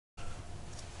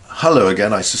Hello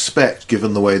again. I suspect,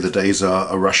 given the way the days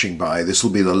are rushing by, this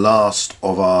will be the last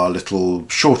of our little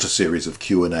shorter series of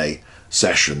Q&A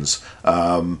sessions.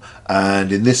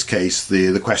 And in this case,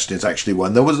 the question is actually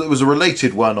one. There was a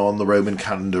related one on the Roman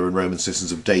calendar and Roman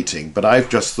systems of dating, but I've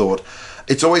just thought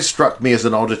it's always struck me as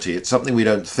an oddity. It's something we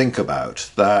don't think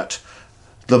about, that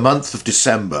the month of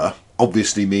December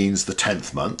obviously means the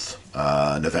 10th month,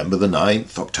 November the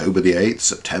 9th, October the 8th,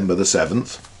 September the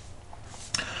 7th.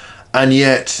 And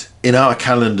yet, in our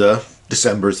calendar,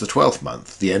 December is the 12th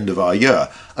month, the end of our year.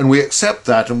 And we accept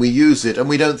that and we use it and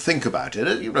we don't think about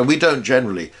it. You know, we don't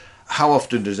generally. How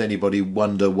often does anybody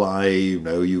wonder why,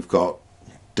 you've got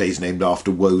days named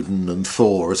after Woden and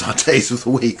Thor as our days of the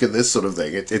week and this sort of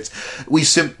thing? We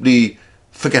simply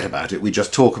forget about it. We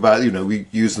just talk about, we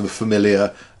use them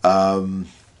familiar, and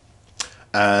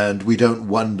we don't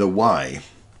wonder why.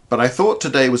 But I thought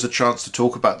today was a chance to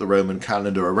talk about the Roman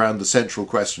calendar around the central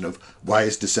question of why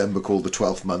is December called the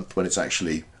 12th month when it's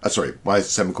actually, why is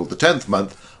December called the 10th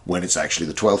month when it's actually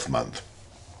the 12th month?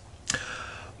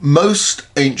 Most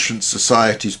ancient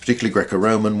societies, particularly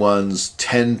Greco-Roman ones,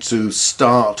 tend to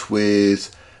start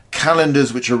with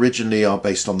calendars which originally are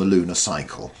based on the lunar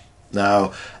cycle.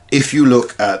 Now, if you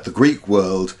look at the Greek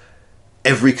world,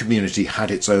 every community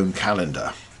had its own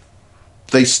calendar.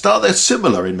 They're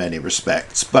similar in many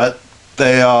respects, but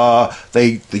the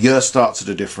year starts at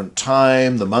a different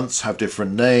time, the months have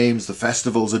different names, the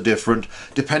festivals are different,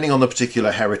 depending on the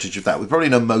particular heritage of that. We probably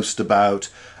know most about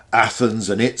Athens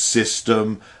and its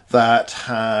system that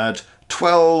had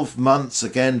 12 months,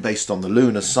 again based on the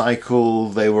lunar cycle.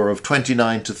 They were of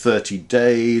 29 to 30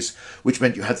 days, which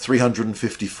meant you had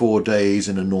 354 days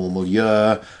in a normal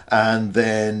year, and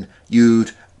then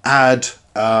you'd add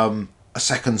a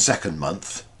second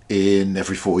month in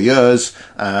every 4 years,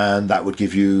 and that would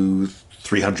give you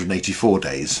 384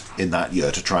 days in that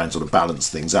year to try and sort of balance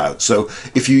things out. So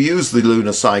if you use the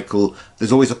lunar cycle,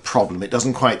 there's always a problem. It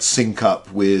doesn't quite sync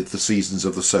up with the seasons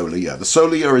of the solar year. The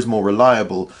solar year is more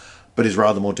reliable, but is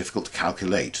rather more difficult to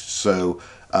calculate. So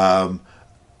a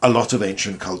lot of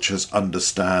ancient cultures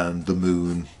understand the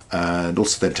moon and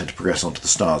also then tend to progress onto the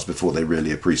stars before they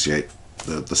really appreciate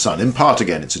the sun. In part,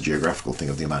 again, it's a geographical thing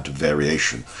of the amount of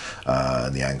variation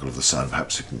and the angle of the sun.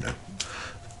 Perhaps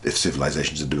if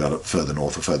civilizations had developed further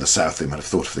north or further south, they might have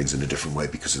thought of things in a different way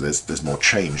because there's more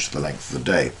change to the length of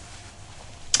the day.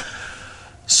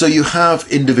 So you have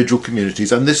individual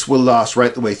communities, and this will last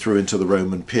right the way through into the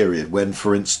Roman period, when,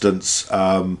 for instance,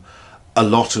 a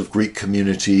lot of Greek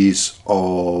communities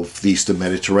of the Eastern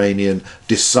Mediterranean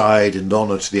decide, in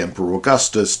honor to the Emperor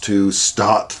Augustus, to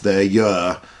start their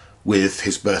year with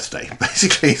his birthday,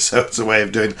 basically. So it's a way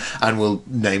of doing, and we'll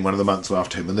name one of the months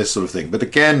after him and this sort of thing. But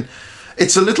again,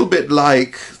 it's a little bit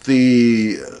like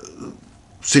the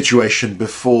situation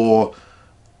before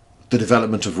the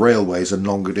development of railways and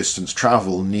longer distance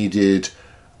travel needed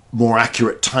more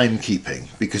accurate timekeeping,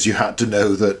 because you had to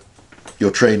know that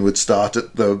your train would start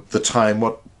at the time,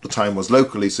 what the time was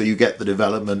locally, so you get the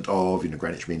development of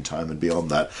Greenwich Mean Time and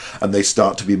beyond that, and they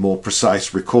start to be more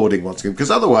precise recording once again, because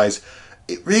otherwise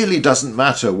it really doesn't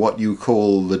matter what you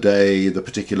call the day, the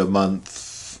particular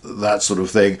month, that sort of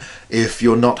thing, if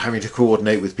you're not having to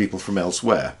coordinate with people from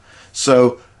elsewhere.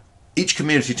 So each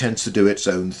community tends to do its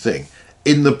own thing.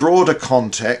 In the broader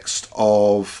context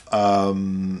of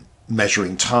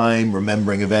measuring time,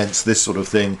 remembering events, this sort of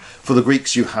thing, for the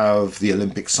Greeks you have the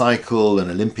Olympic cycle,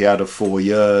 an Olympiad of 4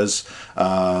 years,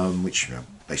 which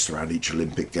based around each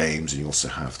Olympic Games, and you also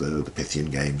have the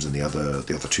Pythian Games and the other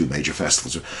two major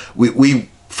festivals. We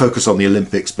focus on the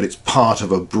Olympics, but it's part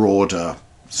of a broader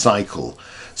cycle.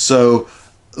 So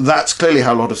that's clearly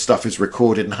how a lot of stuff is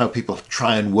recorded and how people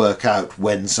try and work out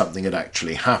when something had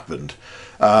actually happened.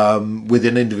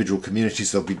 Within individual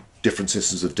communities, there'll be different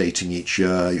systems of dating each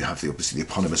year. You have obviously the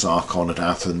eponymous Archon at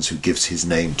Athens, who gives his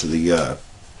name to the year.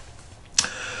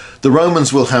 The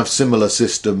Romans will have similar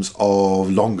systems of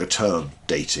longer term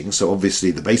dating. So obviously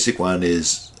the basic one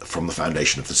is from the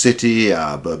foundation of the city,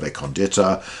 Burbe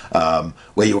Condita,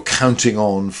 where you're counting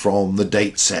on from the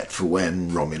date set for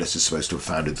when Romulus is supposed to have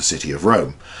founded the city of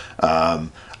Rome.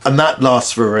 And that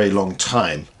lasts for a very long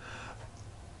time.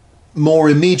 More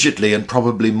immediately and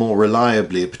probably more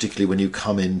reliably, particularly when you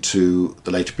come into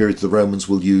the later periods, the Romans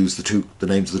will use the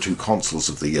names of the two consuls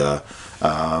of the year,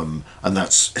 and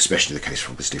that's especially the case,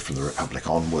 obviously, from the Republic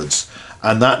onwards.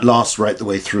 And that lasts right the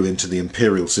way through into the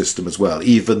imperial system as well,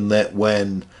 even that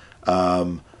when,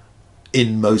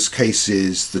 in most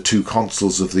cases, the two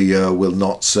consuls of the year will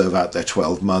not serve out their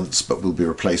 12 months, but will be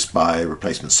replaced by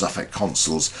replacement suffect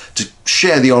consuls to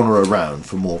share the honour around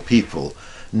for more people.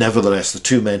 Nevertheless, the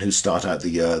two men who start out the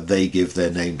year, they give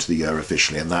their name to the year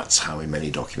officially, and that's how in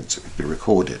many documents it would be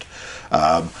recorded.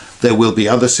 There will be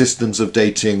other systems of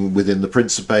dating within the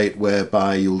Principate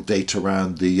whereby you'll date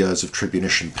around the years of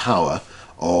tribunician power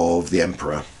of the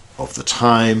emperor of the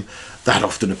time. That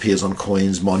often appears on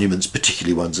coins, monuments,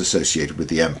 particularly ones associated with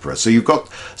the emperor. So you've got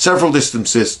several different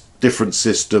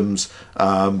systems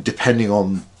depending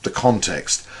on the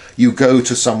context. You go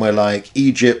to somewhere like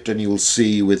Egypt and you'll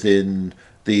see within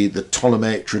the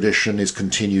Ptolemaic tradition is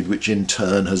continued, which in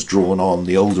turn has drawn on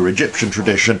the older Egyptian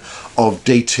tradition of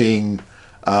dating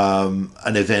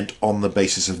an event on the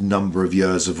basis of number of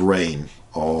years of reign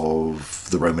of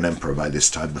the Roman emperor by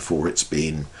this time, before it's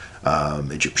been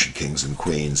Egyptian kings and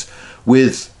queens.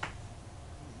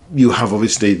 You have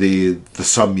obviously the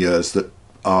some years that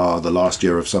are the last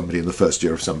year of somebody and the first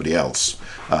year of somebody else.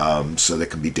 So there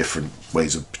can be different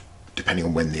ways of, depending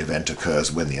on when the event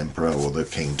occurs, when the emperor or the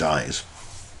king dies.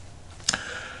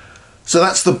 So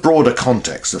that's the broader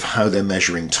context of how they're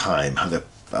measuring time, how they're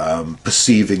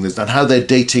perceiving this, and how they're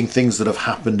dating things that have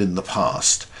happened in the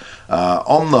past.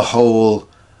 On the whole,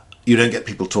 you don't get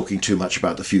people talking too much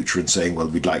about the future and saying, well,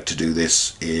 we'd like to do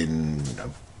this in,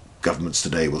 governments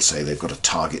today will say they've got a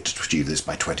target to achieve this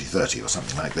by 2030 or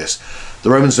something like this. The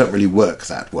Romans don't really work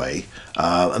that way,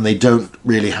 and they don't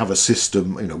really have a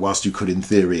system, whilst you could in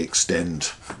theory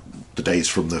extend the days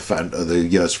from the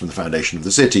years from the foundation of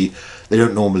the city, they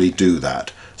don't normally do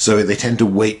that. So they tend to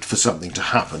wait for something to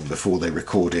happen before they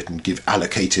record it and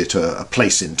allocate it a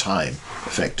place in time,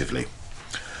 effectively.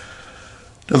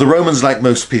 Now, the Romans, like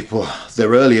most people, their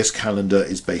earliest calendar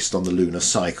is based on the lunar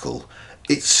cycle.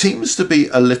 It seems to be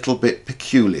a little bit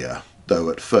peculiar, though,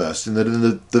 at first, in that in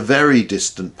the very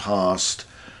distant past,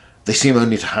 they seem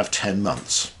only to have 10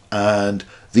 months, and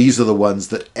these are the ones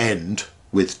that end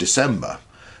with December.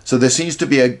 So there seems to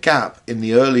be a gap in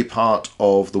the early part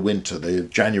of the winter, the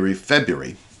January,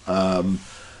 February,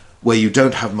 where you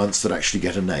don't have months that actually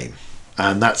get a name.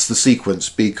 And that's the sequence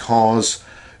because,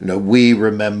 we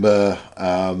remember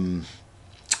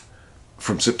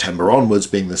from September onwards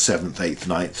being the 7th, 8th,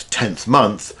 9th, 10th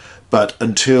month, but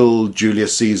until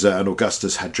Julius Caesar and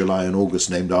Augustus had July and August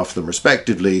named after them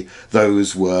respectively,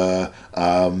 those were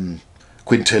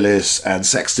Quintilis and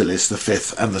Sextilis, the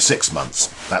 5th and the 6th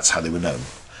months. That's how they were known.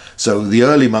 So the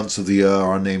early months of the year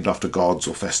are named after gods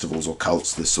or festivals or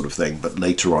cults, this sort of thing, but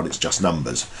later on it's just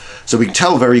numbers. So we can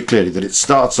tell very clearly that it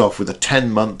starts off with a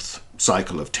 10-month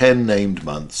cycle of 10 named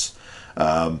months,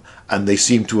 and they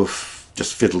seem to have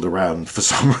just fiddled around for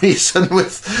some reason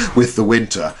with the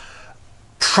winter.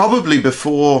 Probably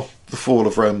before the fall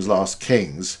of Rome's last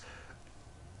kings,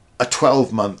 a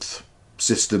 12-month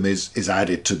system is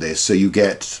added to this, so you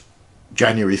get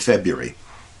January, February.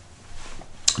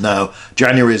 Now,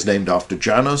 January is named after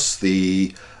Janus,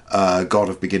 the god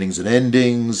of beginnings and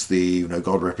endings, the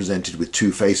god represented with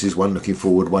two faces, one looking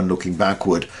forward, one looking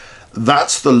backward.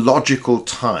 That's the logical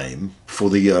time for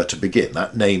the year to begin.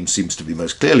 That name seems to be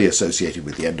most clearly associated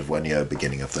with the end of one year,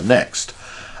 beginning of the next.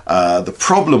 The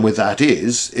problem with that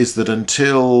is that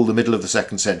until the middle of the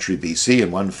 2nd century BC,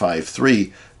 in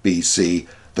 153 BC,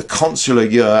 the consular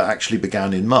year actually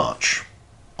began in March,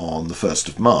 on the 1st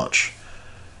of March.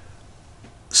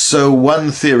 So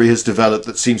one theory has developed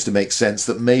that seems to make sense,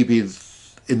 that maybe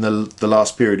in the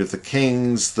last period of the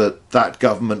kings, that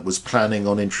government was planning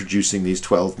on introducing these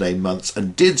 12 named months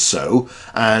and did so,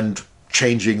 and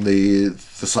changing the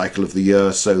cycle of the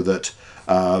year so that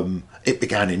it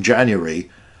began in January.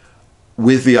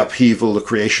 With the upheaval, the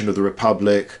creation of the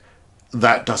Republic,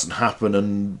 that doesn't happen,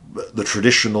 and the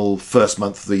traditional first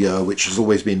month of the year, which has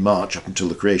always been March up until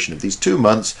the creation of these 2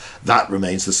 months, that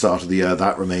remains the start of the year.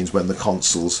 That remains when the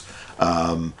consuls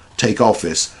take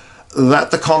office.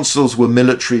 That the consuls were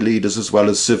military leaders as well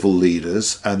as civil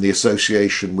leaders, and the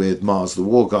association with Mars the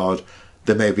war god,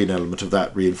 there may be an element of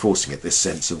that reinforcing it, this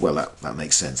sense of, well, that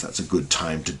makes sense, that's a good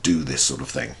time to do this sort of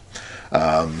thing.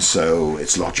 So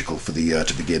it's logical for the year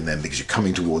to begin then, because you're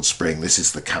coming towards spring. This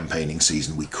is the campaigning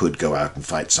season. We could go out and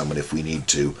fight someone if we need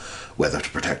to, whether to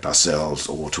protect ourselves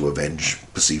or to avenge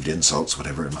perceived insults,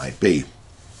 whatever it might be.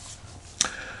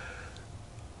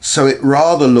 So it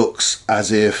rather looks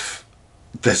as if,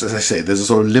 as I say, there's a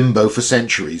sort of limbo for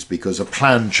centuries because a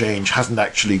planned change hasn't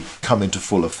actually come into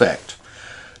full effect.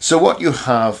 So what you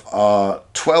have are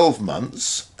 12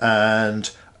 months, and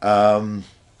the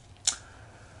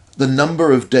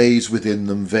number of days within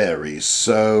them varies.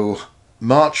 So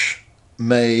March,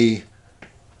 May,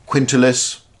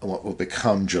 Quintilis, what will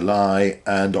become July,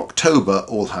 and October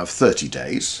all have 30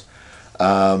 days.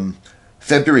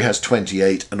 February has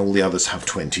 28, and all the others have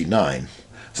 29.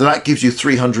 So that gives you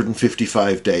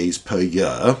 355 days per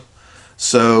year.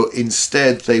 So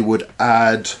instead they would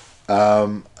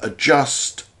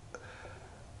adjust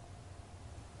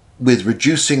with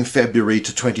reducing February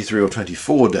to 23 or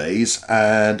 24 days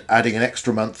and adding an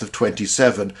extra month of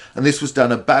 27, and this was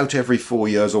done about every 4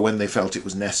 years or when they felt it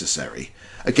was necessary,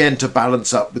 again to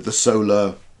balance up with the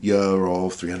solar year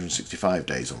of 365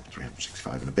 days, or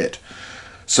 365 and a bit.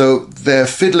 So they're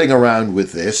fiddling around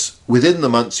with this. Within the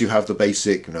months you have the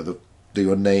basic,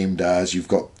 you're named as, you've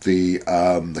got the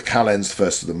calends, the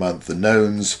first of the month, the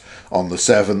nones on the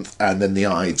 7th, and then the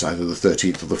ides, either the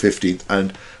 13th or the 15th,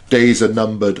 and days are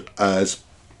numbered as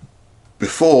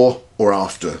before or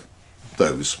after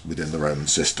those within the Roman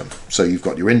system. So you've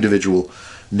got your individual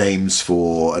names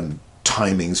for and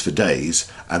timings for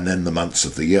days, and then the months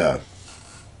of the year.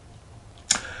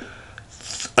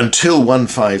 Until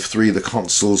 153, the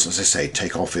consuls, as I say,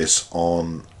 take office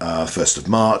on 1st of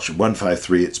March.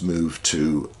 153, it's moved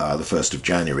to the 1st of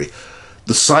January.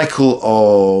 The cycle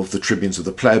of the tribunes of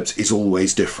the plebs is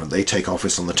always different. They take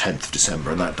office on the 10th of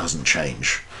December, and that doesn't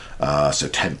change. So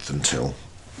 10th until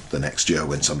the next year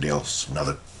when somebody else,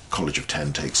 another College of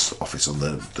 10, takes office on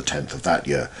the 10th of that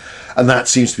year. And that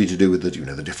seems to be to do with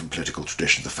the different political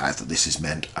traditions, the fact that this is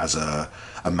meant as a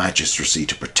magistracy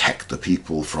to protect the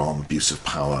people from abuse of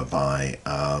power by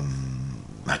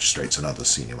magistrates and other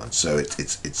senior ones. So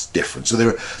it's different. So there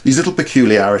are these little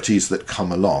peculiarities that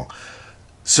come along.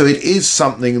 So it is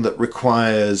something that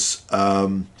requires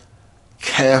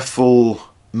careful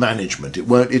management.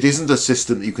 It isn't a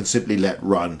system that you can simply let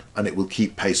run and it will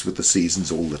keep pace with the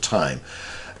seasons all the time.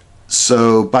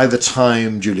 So by the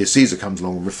time Julius Caesar comes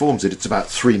along and reforms it, it's about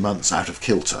 3 months out of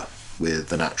kilter with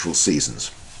the natural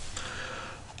seasons.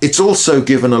 It's also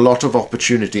given a lot of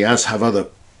opportunity, as have other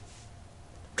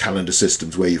calendar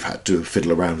systems where you've had to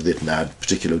fiddle around with it and add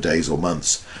particular days or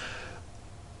months,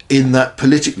 in that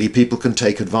politically people can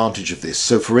take advantage of this.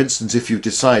 So for instance, if you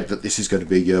decide that this is going to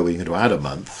be a year where you're going to add a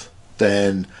month,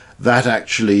 then that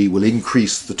actually will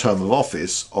increase the term of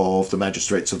office of the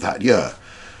magistrates of that year,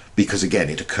 because again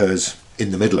it occurs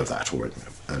in the middle of that or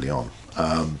early on.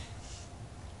 And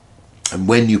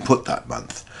when you put that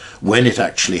month, when it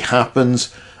actually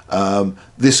happens,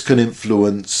 this can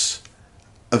influence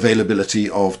availability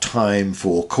of time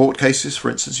for court cases, for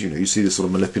instance. You see this sort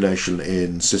of manipulation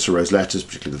in Cicero's letters,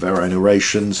 particularly the Verrine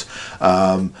orations.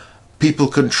 People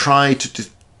can try to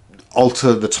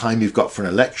alter the time you've got for an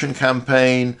election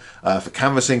campaign, for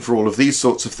canvassing, for all of these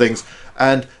sorts of things.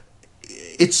 And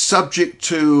it's subject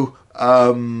to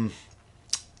a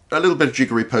little bit of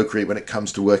jiggery-pokery when it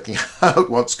comes to working out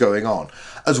what's going on,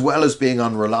 as well as being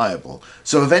unreliable.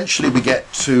 So eventually we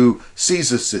get to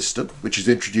Caesar's system, which is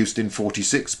introduced in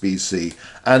 46 BC,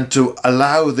 and to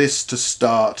allow this to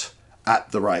start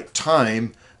at the right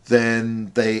time,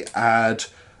 then they add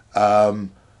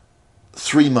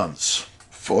 3 months.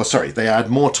 They add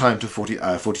more time to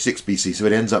 46 BC, so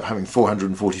it ends up having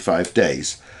 445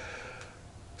 days.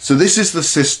 So this is the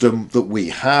system that we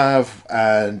have,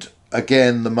 and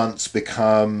again the months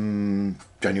become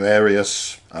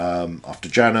Januarius after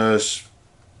Janus,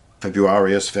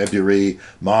 Februarius, February,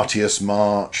 Martius,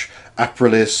 March,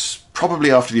 Aprilis,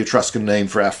 probably after the Etruscan name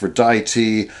for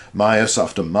Aphrodite, Maius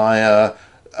after Maia,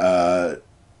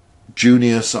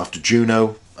 Junius after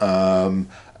Juno,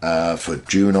 for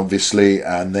June obviously,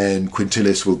 and then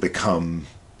Quintilis will become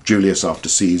Julius after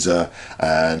Caesar,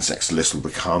 and Sextilis will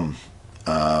become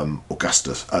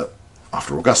Augustus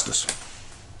after Augustus,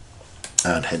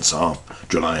 and hence our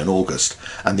July and August,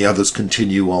 and the others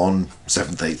continue on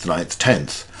 7th, 8th, 9th,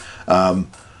 10th.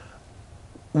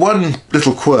 One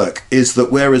little quirk is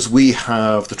that whereas we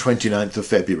have the 29th of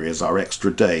February as our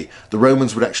extra day, the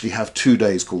Romans would actually have 2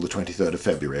 days called the 23rd of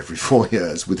February every 4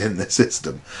 years within their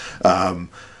system.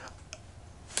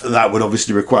 That would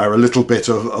obviously require a little bit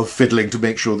of fiddling to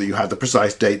make sure that you had the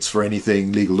precise dates for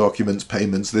anything, legal documents,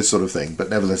 payments, this sort of thing.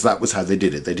 But nevertheless, that was how they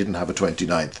did it. They didn't have a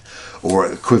 29th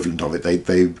or equivalent of it.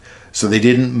 So they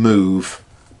didn't move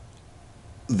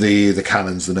the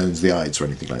calends, the nones, the ides, or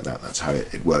anything like that. That's how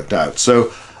it worked out.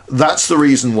 So that's the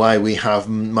reason why we have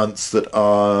months that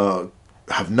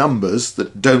have numbers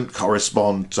that don't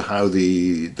correspond to how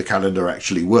the calendar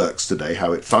actually works today,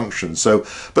 how it functions. So,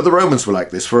 but the Romans were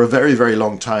like this for a very, very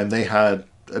long time. They had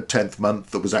a 10th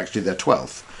month that was actually their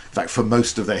 12th. In fact, for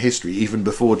most of their history, even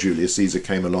before Julius Caesar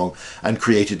came along and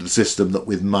created a system that,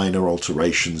 with minor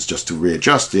alterations just to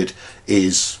readjust it,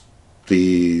 is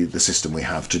the system we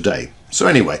have today. So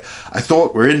anyway, I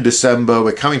thought we're in December,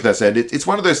 we're coming to that end. It's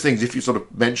one of those things, if you sort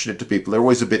of mention it to people, they're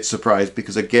always a bit surprised,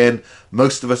 because again,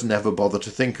 most of us never bother to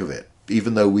think of it,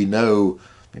 even though we know,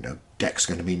 Dec's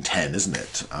going to mean 10, isn't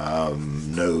it?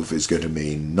 Nov is going to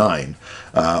mean 9,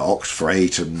 Oct for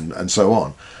 8, and so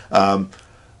on.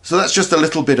 So that's just a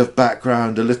little bit of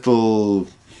background, a little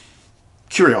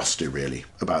curiosity really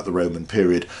about the Roman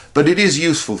period, but it is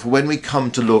useful for when we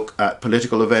come to look at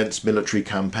political events, military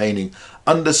campaigning,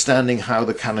 understanding how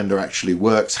the calendar actually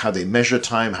works, how they measure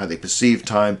time, how they perceive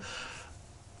time,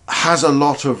 has a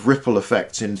lot of ripple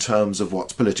effects in terms of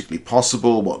what's politically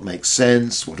possible, what makes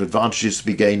sense, what advantages to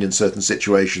be gained in certain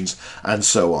situations, and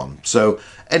so on. So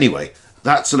anyway,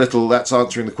 that's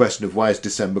answering the question of why is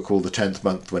December called the 10th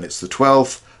month when it's the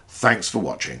 12th. Thanks for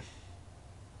watching.